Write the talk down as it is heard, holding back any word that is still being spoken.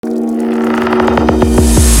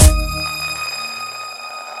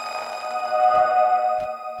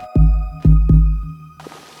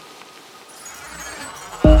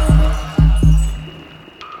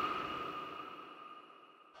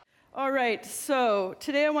So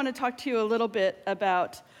today I want to talk to you a little bit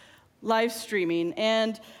about live streaming.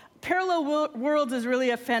 And parallel worlds is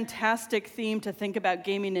really a fantastic theme to think about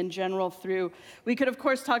gaming in general through. We could, of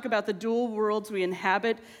course, talk about the dual worlds we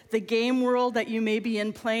inhabit, the game world that you may be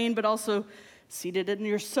in playing, but also seated in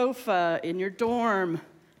your sofa, in your dorm,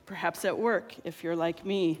 perhaps at work, if you're like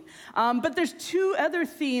me. But there's two other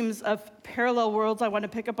themes of parallel worlds I want to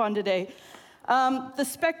pick up on today. The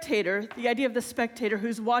spectator, the idea of the spectator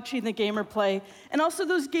who's watching the gamer play, and also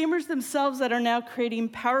those gamers themselves that are now creating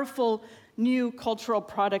powerful new cultural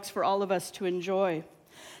products for all of us to enjoy.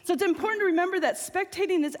 So it's important to remember that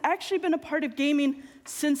spectating has actually been a part of gaming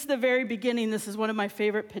since the very beginning. This is one of my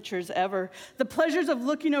favorite pictures ever. The pleasures of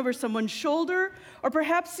looking over someone's shoulder, or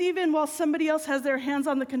perhaps even while somebody else has their hands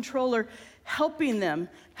on the controller, helping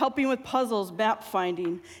with puzzles, map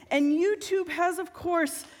finding. And YouTube has, of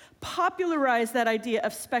course, popularized that idea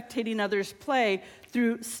of spectating others play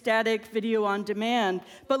through static video on demand.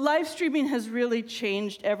 But live streaming has really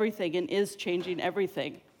changed everything and is changing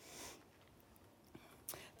everything.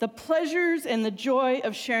 The pleasures and the joy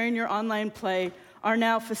of sharing your online play are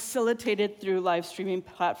now facilitated through live streaming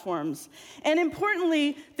platforms. And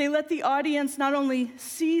importantly, they let the audience not only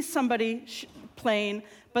see somebody playing,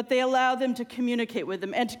 but they allow them to communicate with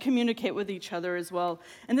them and to communicate with each other as well.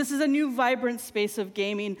 And this is a new vibrant space of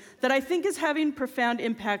gaming that I think is having profound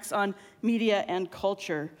impacts on media and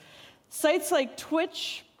culture. Sites like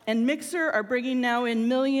Twitch and Mixer are bringing now in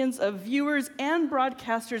millions of viewers and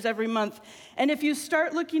broadcasters every month. And if you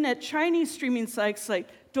start looking at Chinese streaming sites like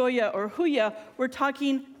Douya or Huya, we're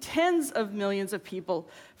talking tens of millions of people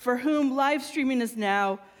for whom live streaming is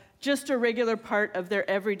now just a regular part of their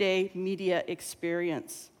everyday media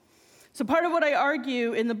experience. So part of what I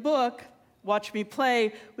argue in the book, Watch Me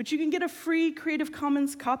Play, which you can get a free Creative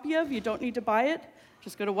Commons copy of, you don't need to buy it,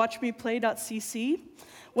 just go to watchmeplay.cc.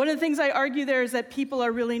 One of the things I argue there is that people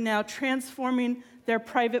are really now transforming their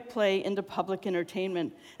private play into public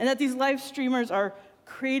entertainment, and that these live streamers are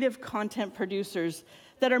creative content producers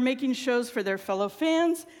that are making shows for their fellow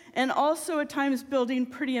fans, and also at times building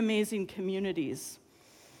pretty amazing communities.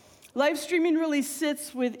 Live streaming really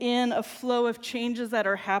sits within a flow of changes that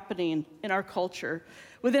are happening in our culture.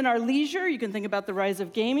 Within our leisure, you can think about the rise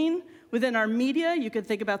of gaming. Within our media, you can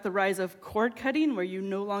think about the rise of cord cutting, where you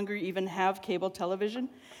no longer even have cable television.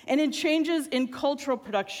 And in changes in cultural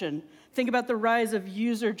production, think about the rise of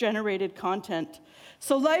user-generated content.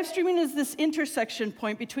 So live streaming is this intersection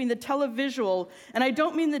point between the televisual, and I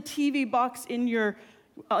don't mean the TV box in your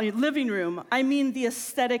living room, I mean the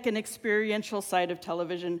aesthetic and experiential side of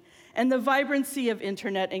television, and the vibrancy of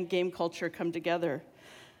internet and game culture come together.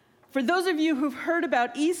 For those of you who've heard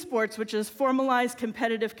about esports, which is formalized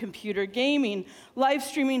competitive computer gaming, live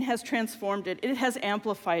streaming has transformed it. It has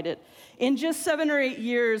amplified it. In just 7 or 8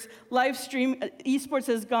 years, esports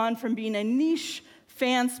has gone from being a niche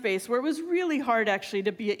fan space where it was really hard actually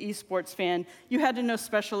to be an esports fan. You had to know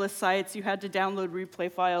specialist sites, you had to download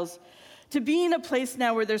replay files, to being a place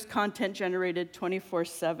now where there's content generated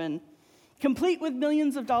 24/7. Complete with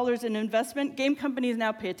millions of dollars in investment, game companies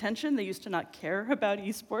now pay attention. They used to not care about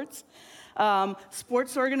esports.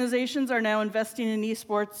 Sports organizations are now investing in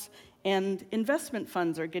esports, and investment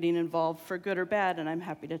funds are getting involved for good or bad, and I'm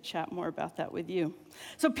happy to chat more about that with you.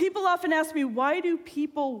 So people often ask me, why do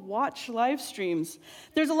people watch live streams?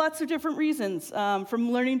 There's lots of different reasons,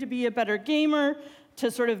 from learning to be a better gamer, to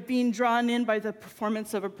sort of being drawn in by the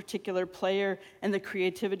performance of a particular player and the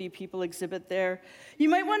creativity people exhibit there. You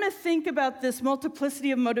might want to think about this multiplicity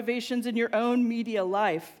of motivations in your own media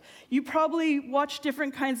life. You probably watch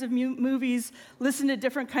different kinds of movies, listen to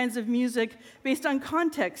different kinds of music based on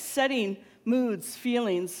context, setting, moods,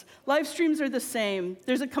 feelings. Live streams are the same.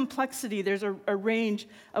 There's a complexity, there's a range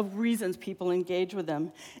of reasons people engage with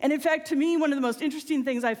them. And in fact, to me, one of the most interesting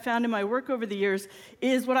things I've found in my work over the years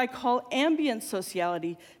is what I call ambient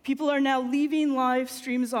sociality. People are now leaving live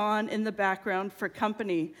streams on in the background for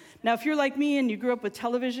company. Now, if you're like me and you grew up with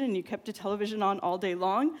television and you kept a television on all day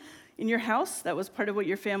long in your house, that was part of what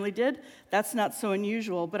your family did, that's not so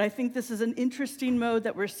unusual. But I think this is an interesting mode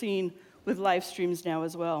that we're seeing with live streams now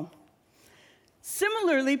as well.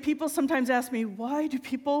 Similarly, people sometimes ask me, why do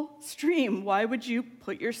people stream? Why would you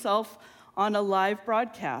put yourself on a live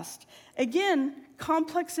broadcast? Again,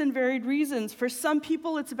 complex and varied reasons. For some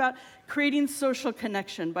people, it's about creating social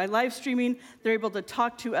connection. By live streaming, they're able to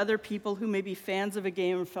talk to other people who may be fans of a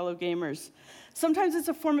game or fellow gamers. Sometimes it's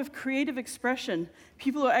a form of creative expression.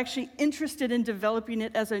 People are actually interested in developing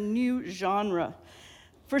it as a new genre.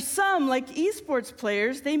 For some, like esports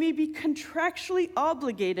players, they may be contractually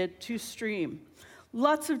obligated to stream.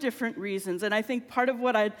 Lots of different reasons, and I think part of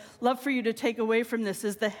what I'd love for you to take away from this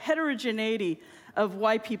is the heterogeneity of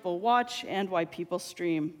why people watch and why people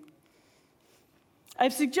stream.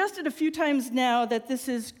 I've suggested a few times now that this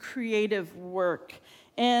is creative work,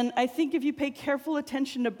 and I think if you pay careful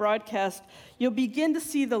attention to broadcast, you'll begin to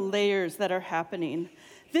see the layers that are happening.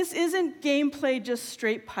 This isn't gameplay just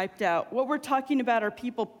straight piped out. What we're talking about are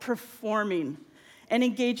people performing and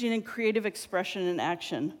engaging in creative expression and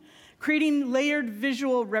action, creating layered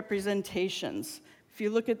visual representations. If you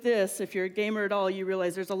look at this, if you're a gamer at all, you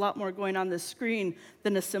realize there's a lot more going on the screen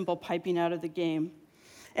than a simple piping out of the game.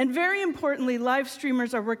 And very importantly, live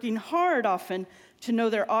streamers are working hard often to know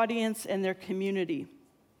their audience and their community.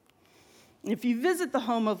 If you visit the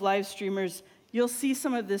home of live streamers, you'll see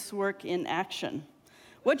some of this work in action.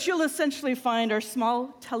 What you'll essentially find are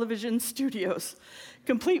small television studios,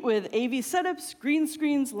 complete with AV setups, green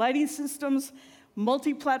screens, lighting systems,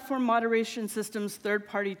 multi-platform moderation systems,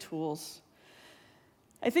 third-party tools.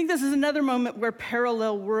 I think this is another moment where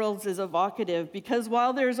Parallel Worlds is evocative, because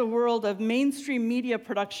while there's a world of mainstream media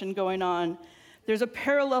production going on, there's a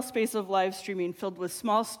parallel space of live streaming filled with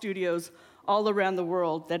small studios all around the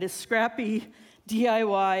world that is scrappy,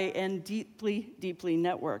 DIY, and deeply, deeply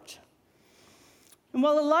networked. And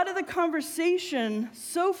while a lot of the conversation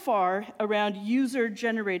so far around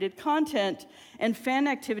user-generated content and fan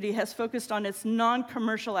activity has focused on its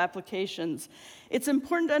non-commercial applications, it's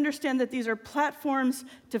important to understand that these are platforms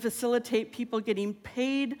to facilitate people getting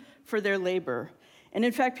paid for their labor, and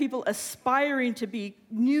in fact, people aspiring to be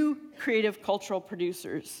new creative cultural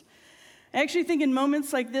producers. I actually think in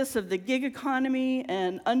moments like this of the gig economy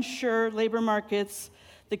and unsure labor markets,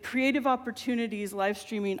 the creative opportunities live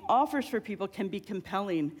streaming offers for people can be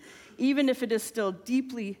compelling, even if it is still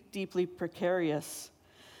deeply, deeply precarious.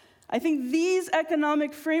 I think these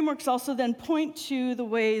economic frameworks also then point to the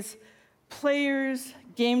ways players,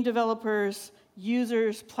 game developers,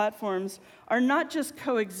 users, platforms are not just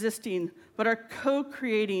coexisting, but are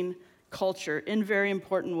co-creating culture in very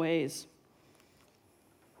important ways.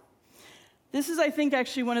 This is, I think,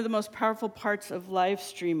 actually one of the most powerful parts of live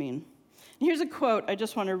streaming. Here's a quote I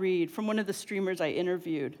just want to read from one of the streamers I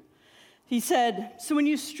interviewed. He said, "So when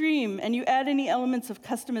you stream and you add any elements of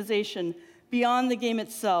customization beyond the game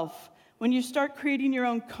itself, when you start creating your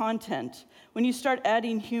own content, when you start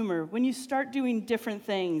adding humor, when you start doing different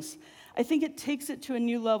things, I think it takes it to a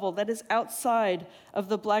new level that is outside of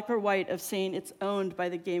the black or white of saying it's owned by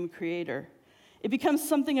the game creator. It becomes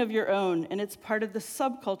something of your own, and it's part of the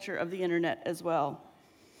subculture of the internet as well."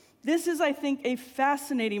 This is, I think, a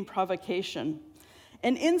fascinating provocation,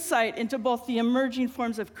 an insight into both the emerging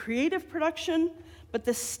forms of creative production, but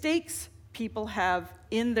the stakes people have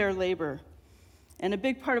in their labor. And a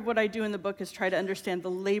big part of what I do in the book is try to understand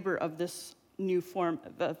the labor of this new form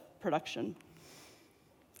of production.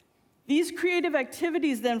 These creative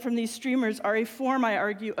activities, then, from these streamers are a form, I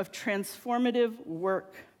argue, of transformative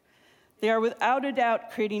work. They are, without a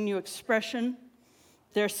doubt, creating new expression.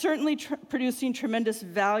 They're certainly producing tremendous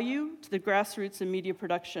value to the grassroots in media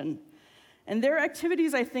production. And their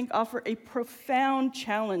activities, I think, offer a profound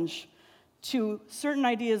challenge to certain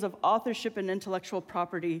ideas of authorship and intellectual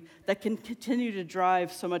property that can continue to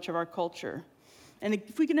drive so much of our culture. And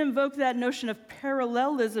if we can invoke that notion of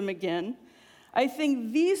parallelism again, I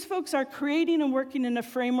think these folks are creating and working in a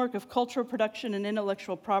framework of cultural production and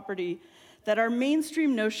intellectual property that our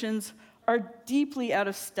mainstream notions are deeply out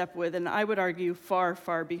of step with, and I would argue far,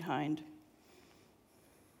 far behind.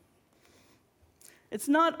 It's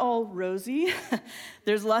not all rosy.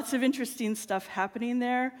 There's lots of interesting stuff happening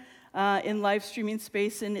there in live streaming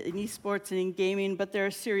space, in esports, and in gaming, but there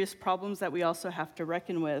are serious problems that we also have to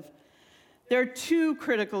reckon with. There are two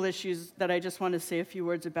critical issues that I just want to say a few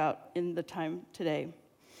words about in the time today.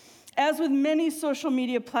 As with many social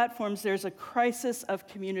media platforms, there's a crisis of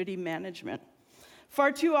community management.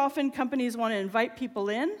 Far too often, companies want to invite people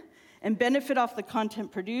in and benefit off the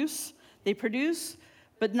content they produce,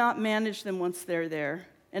 but not manage them once they're there.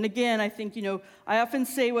 And again, I think, I often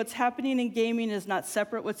say what's happening in gaming is not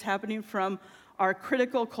separate what's happening from our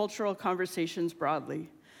critical cultural conversations broadly.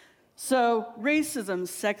 So racism,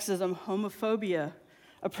 sexism, homophobia,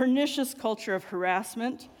 a pernicious culture of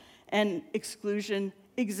harassment and exclusion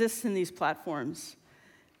exists in these platforms.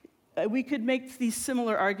 We could make these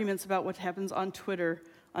similar arguments about what happens on Twitter,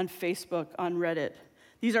 on Facebook, on Reddit.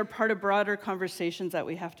 These are part of broader conversations that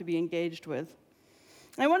we have to be engaged with.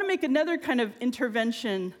 I want to make another kind of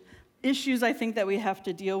intervention issues I think that we have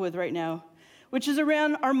to deal with right now, which is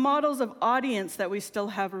around our models of audience that we still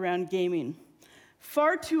have around gaming.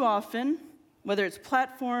 Far too often, whether it's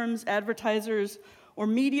platforms, advertisers, or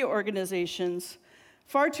media organizations,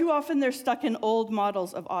 Far too often, they're stuck in old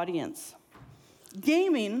models of audience.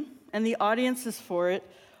 Gaming, and the audiences for it,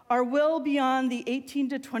 are well beyond the 18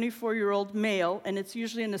 to 24-year-old male, and it's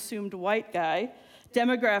usually an assumed white guy,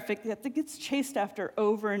 demographic that gets chased after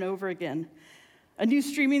over and over again. A new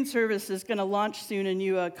streaming service is going to launch soon, a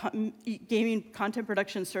new gaming content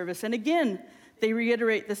production service, and again, they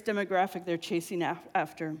reiterate this demographic they're chasing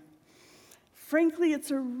after. Frankly,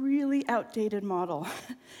 it's a really outdated model.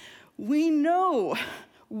 We know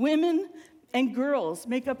women and girls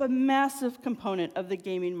make up a massive component of the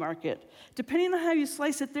gaming market. Depending on how you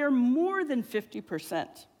slice it, they're more than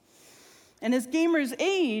 50%. And as gamers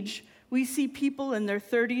age, we see people in their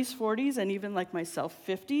 30s, 40s, and even like myself,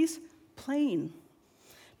 50s, playing.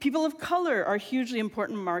 People of color are hugely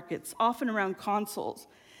important markets, often around consoles.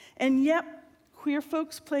 And yet, queer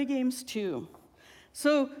folks play games too.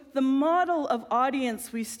 So the model of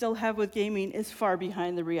audience we still have with gaming is far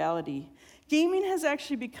behind the reality. Gaming has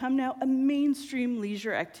actually become now a mainstream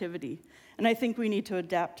leisure activity, and I think we need to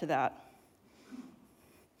adapt to that.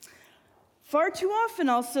 Far too often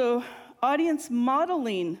also, audience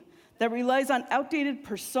modeling that relies on outdated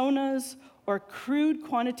personas or crude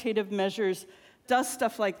quantitative measures does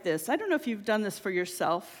stuff like this. I don't know if you've done this for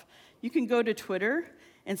yourself. You can go to Twitter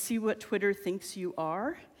and see what Twitter thinks you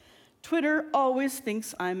are. Twitter always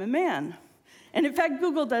thinks I'm a man. And in fact,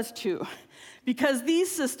 Google does too. Because these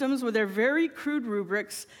systems, with their very crude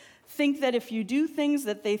rubrics, think that if you do things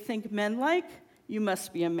that they think men like, you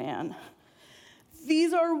must be a man.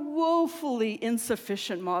 These are woefully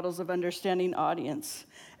insufficient models of understanding audience,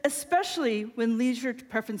 especially when leisure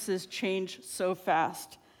preferences change so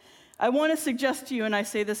fast. I want to suggest to you, and I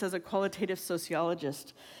say this as a qualitative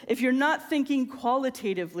sociologist, if you're not thinking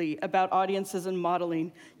qualitatively about audiences and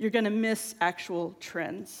modeling, you're going to miss actual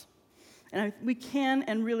trends. And we can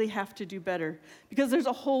and really have to do better, because there's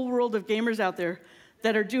a whole world of gamers out there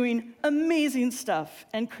that are doing amazing stuff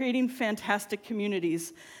and creating fantastic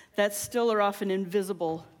communities that still are often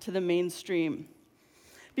invisible to the mainstream.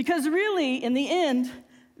 Because really, in the end,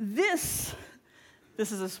 this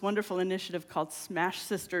is this wonderful initiative called Smash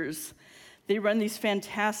Sisters. They run these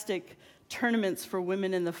fantastic tournaments for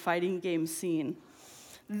women in the fighting game scene.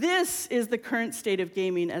 This is the current state of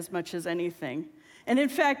gaming as much as anything. And in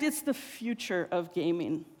fact, it's the future of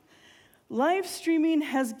gaming. Live streaming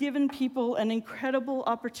has given people an incredible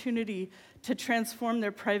opportunity to transform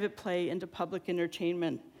their private play into public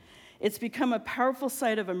entertainment. It's become a powerful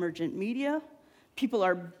site of emergent media. People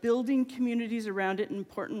are building communities around it in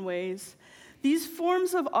important ways. These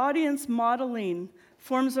forms of audience modeling,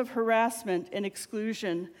 forms of harassment and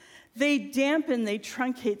exclusion, they dampen, they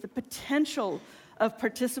truncate the potential of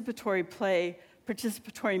participatory play,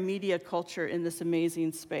 participatory media culture in this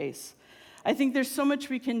amazing space. I think there's so much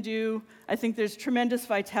we can do. I think there's tremendous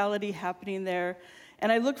vitality happening there.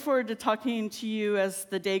 And I look forward to talking to you as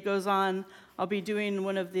the day goes on. I'll be doing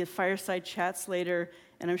one of the fireside chats later,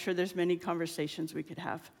 and I'm sure there's many conversations we could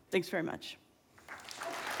have. Thanks very much.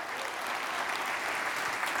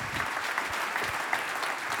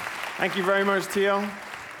 Thank you very much, TL.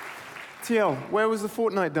 TL, where was the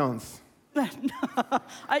Fortnite dance?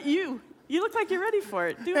 You look like you're ready for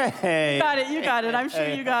it. Hey. You got it. I'm sure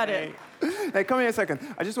you got it. Hey, come here a second.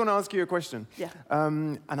 I just want to ask you a question. Yeah.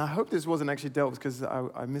 And I hope this wasn't actually dealt with, because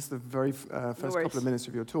I missed the very first couple of minutes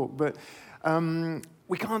of your talk. But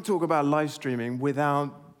we can't talk about live streaming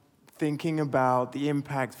without thinking about the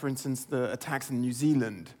impact, for instance, the attacks in New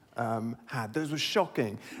Zealand had. Those were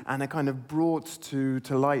shocking, and it kind of brought to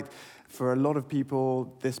light for a lot of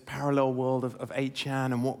people this parallel world of 8chan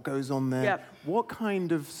and what goes on there. Yep. What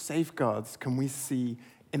kind of safeguards can we see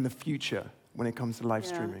in the future when it comes to live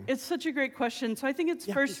streaming? It's such a great question. So I think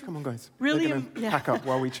it's first come on, guys. really We're gonna pack up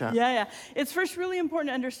while we chat. It's first really important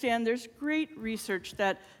to understand there's great research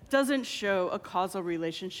that doesn't show a causal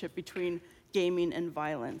relationship between gaming and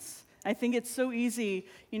violence. I think it's so easy,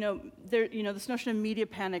 this notion of media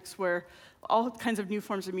panics where all kinds of new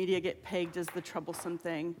forms of media get pegged as the troublesome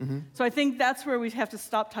thing. Mm-hmm. So I think that's where we have to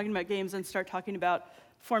stop talking about games and start talking about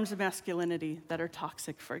forms of masculinity that are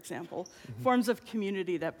toxic, for example, forms of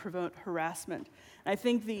community that promote harassment. And I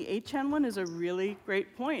think the 8chan one is a really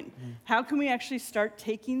great point. How can we actually start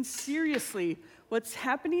taking seriously what's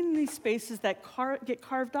happening in these spaces that get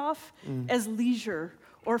carved off as leisure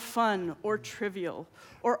or fun or trivial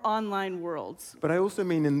or online worlds? But I also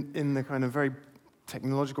mean in the kind of very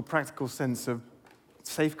technological, practical sense of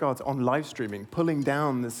safeguards on live streaming, pulling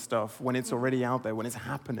down this stuff when it's already out there, when it's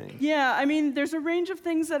happening. Yeah, I mean, there's a range of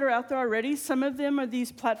things that are out there already. Some of them are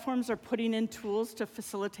these platforms are putting in tools to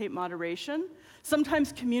facilitate moderation.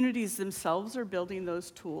 Sometimes communities themselves are building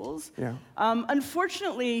those tools. Yeah.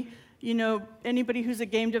 Unfortunately, you know, anybody who's a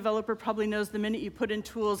game developer probably knows the minute you put in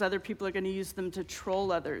tools, other people are going to use them to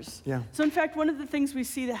troll others. Yeah. So in fact, one of the things we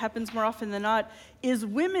see that happens more often than not is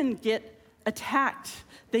women get attacked.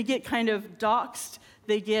 They get kind of doxxed.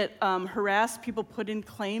 They get harassed. People put in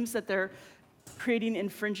claims that they're creating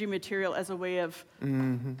infringing material as a way of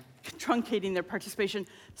truncating their participation.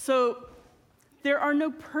 So there are no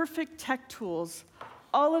perfect tech tools.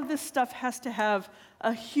 All of this stuff has to have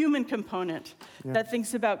a human component that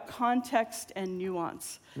thinks about context and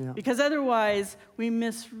nuance. Yeah. Because otherwise, we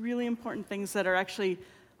miss really important things that are actually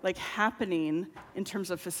like happening in terms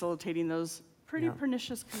of facilitating those pretty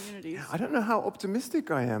pernicious communities. I don't know how optimistic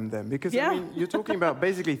I am then, because Yeah. I mean, you're talking about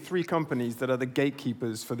basically 3 companies that are the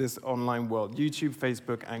gatekeepers for this online world: YouTube,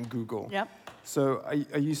 Facebook, and Google. Yep. So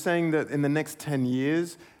are you saying that in the next 10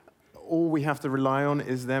 years, all we have to rely on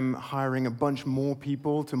is them hiring a bunch more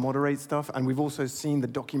people to moderate stuff? And we've also seen the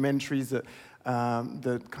documentaries that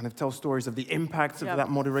kind of tell stories of the impacts of that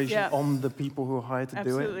moderation on the people who are hired to do it.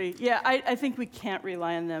 Absolutely. Yeah, I think we can't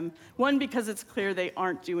rely on them. One, because it's clear they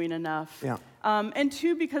aren't doing enough. Yeah. And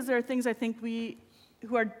two, because there are things I think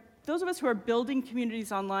those of us who are building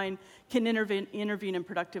communities online can intervene in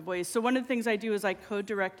productive ways. So one of the things I do is I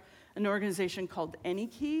co-direct an organization called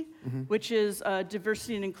AnyKey, which is a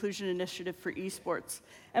diversity and inclusion initiative for esports.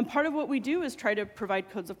 And part of what we do is try to provide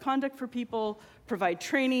codes of conduct for people, provide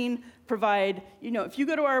training, provide, you know, if you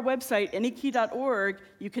go to our website, anykey.org,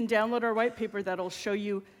 you can download our white paper that'll show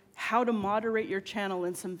you how to moderate your channel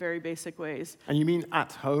in some very basic ways. And you mean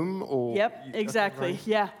at home or? Yep, exactly,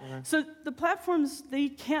 yeah. So the platforms, they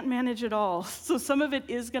can't manage it all. So some of it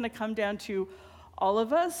is going to come down to all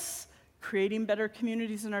of us creating better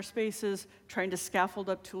communities in our spaces, trying to scaffold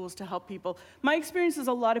up tools to help people. My experience is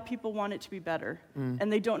a lot of people want it to be better,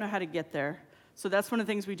 and they don't know how to get there. So that's one of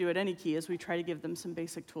the things we do at AnyKey, is we try to give them some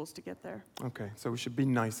basic tools to get there. Okay, so we should be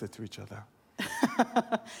nicer to each other.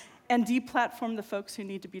 And deplatform the folks who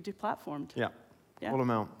need to be deplatformed. Yeah, Yeah. call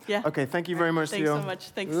them out. Yeah. Okay, thank you very much, Thanks Theo. so much.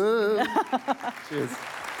 Thanks. Cheers.